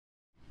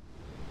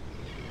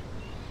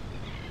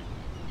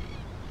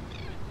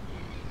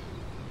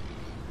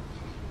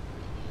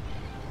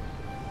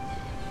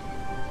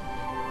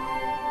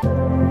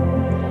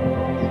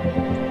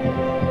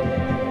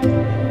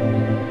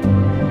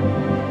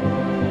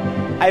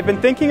I've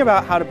been thinking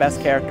about how to best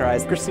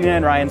characterize Cristina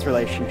and Ryan's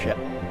relationship,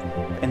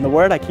 and the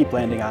word I keep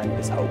landing on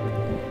is hope.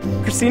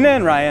 Cristina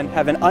and Ryan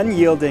have an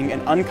unyielding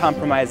and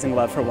uncompromising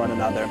love for one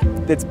another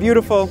that's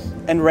beautiful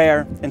and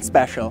rare and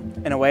special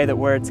in a way that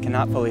words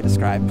cannot fully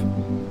describe.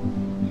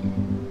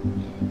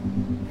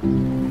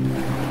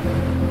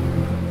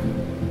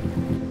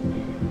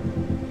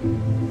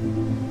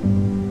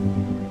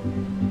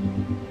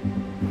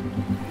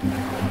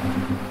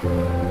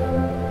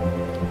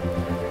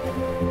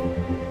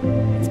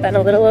 It's been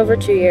a little over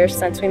 2 years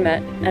since we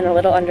met, and a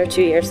little under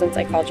 2 years since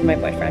I called you my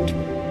boyfriend.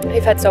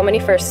 We've had so many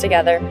firsts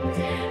together,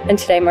 and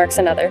today marks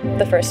another,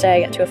 the first day I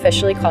get to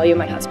officially call you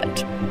my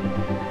husband.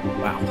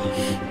 Wow.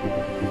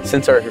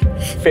 Since our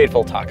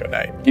fateful taco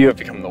night, you have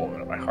become the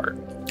woman of my heart.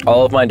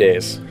 All of my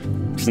days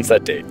since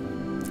that date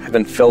have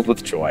been filled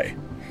with joy,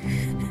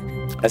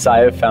 as I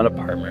have found a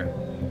partner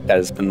that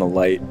has been the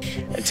light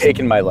and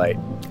taken my light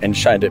and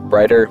shined it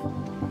brighter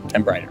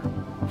and brighter.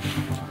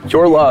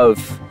 Your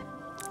love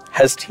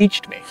has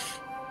taught me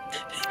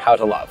how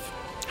to love,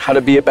 how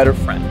to be a better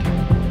friend,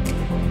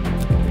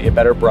 be a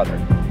better brother,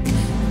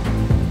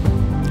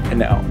 and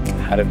now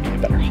how to be a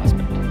better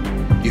husband.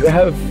 You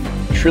have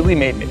truly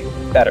made me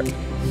better.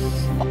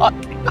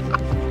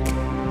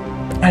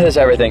 That is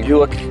everything. You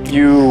look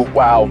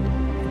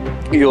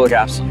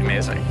absolutely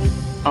amazing.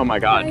 Oh my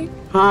God.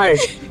 Hi.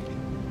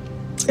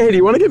 Hey, do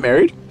you want to get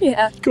married?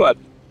 Yeah. Go on.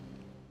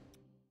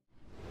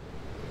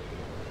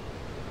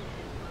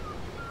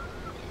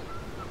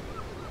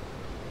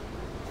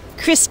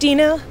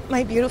 Cristina,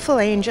 my beautiful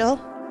angel,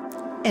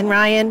 and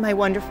Ryan, my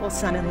wonderful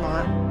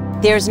son-in-law.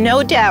 There's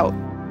no doubt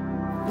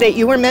that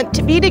you were meant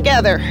to be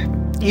together.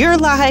 Your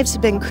lives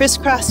have been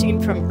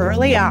crisscrossing from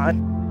early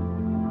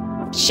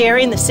on,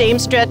 sharing the same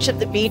stretch of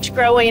the beach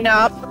growing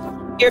up.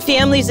 Your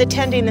family's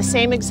attending the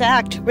same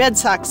exact Red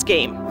Sox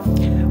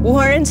game.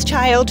 Warren's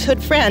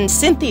childhood friend,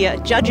 Cynthia,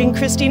 judging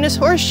Christina's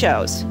horse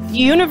shows. The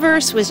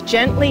universe was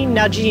gently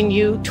nudging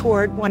you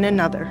toward one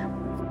another.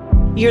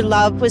 Your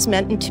love was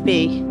meant to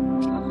be.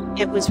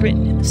 It was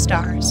written in the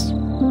stars.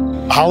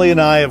 Holly and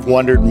I have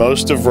wondered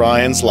most of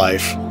Ryan's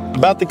life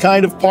about the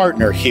kind of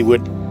partner he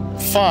would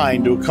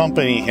find to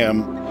accompany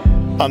him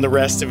on the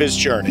rest of his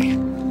journey.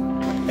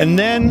 And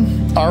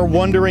then our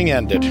wondering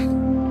ended.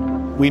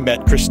 We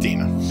met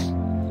Cristina.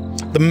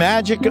 The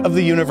magic of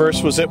the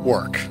universe was at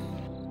work.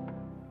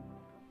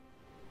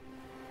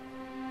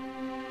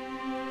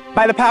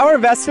 By the power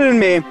vested in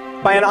me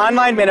by an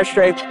online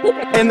ministry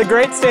in the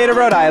great state of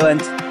Rhode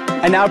Island,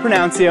 I now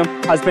pronounce you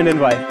husband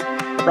and wife.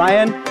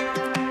 Ryan,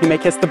 you may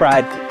kiss the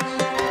bride.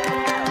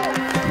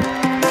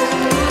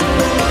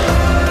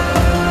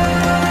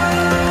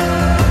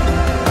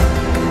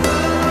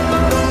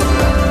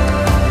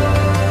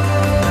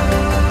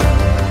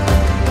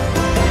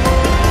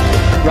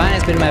 Ryan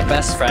has been my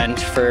best friend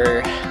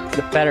for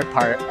the better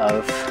part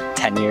of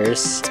 10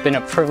 years. It's been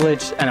a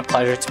privilege and a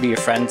pleasure to be your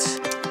friend,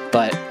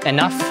 but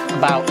enough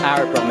about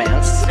our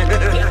romance.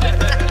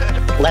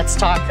 Let's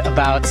talk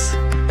about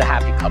the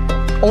happy couple.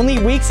 Only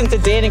weeks into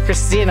dating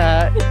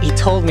Cristina, he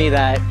told me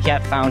that he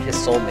had found his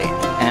soulmate,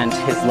 and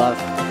his love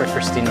for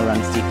Cristina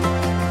runs deep.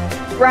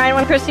 Ryan,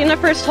 when Cristina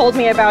first told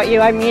me about you,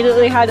 I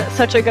immediately had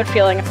such a good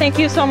feeling. Thank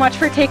you so much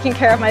for taking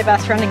care of my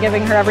best friend and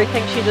giving her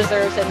everything she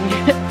deserves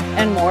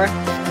and more.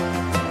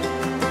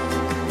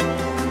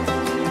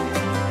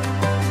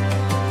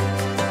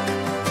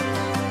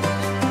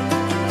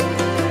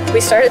 We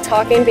started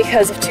talking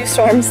because of 2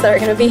 storms that are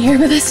going to be here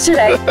with us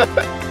today.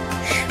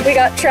 We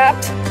got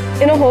trapped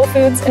in a Whole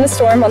Foods in a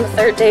storm on the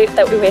 3rd date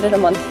that we waited a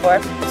month for,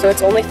 so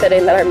it's only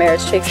fitting that our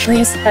marriage takes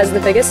place as the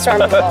biggest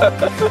storm of all,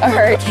 a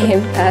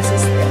hurricane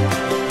passes through.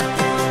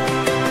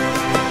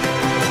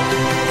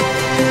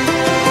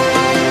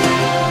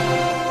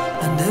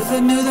 I never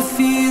knew the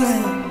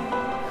feeling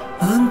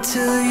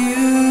until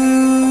you